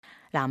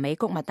南美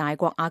穀物大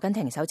國阿根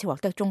廷首次獲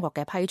得中國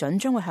嘅批准，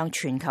將會向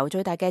全球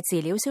最大嘅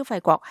飼料消費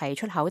國係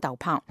出口豆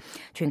粕。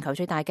全球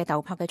最大嘅豆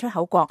粕嘅出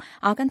口國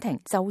阿根廷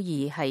周二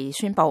係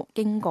宣布，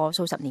經過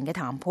數十年嘅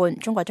談判，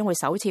中國將會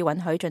首次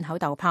允許進口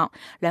豆粕。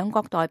兩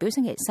國代表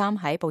星期三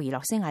喺布宜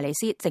諾斯艾利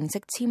斯正式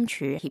簽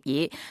署協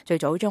議，最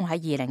早將喺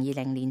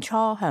2020年初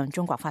向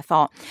中國發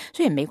貨。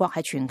雖然美國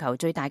係全球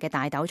最大嘅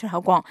大豆出口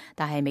國，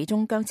但係美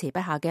中僵持不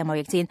下嘅貿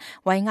易戰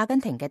為阿根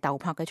廷嘅豆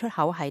粕嘅出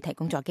口係提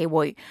供咗機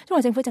會。中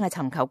國政府正係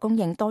尋求供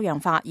應多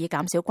樣化，以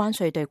減少關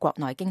稅對國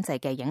內經濟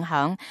嘅影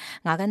響。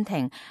阿根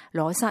廷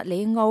羅薩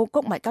里奧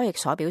穀物交易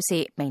所表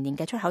示，明年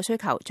嘅出口需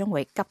求將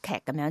會急劇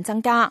咁樣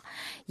增加，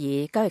而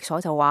交易所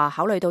就話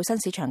考慮到新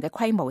市場嘅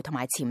規模同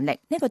埋潛力，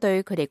呢個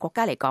對佢哋國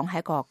家嚟講係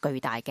一個巨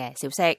大嘅消息。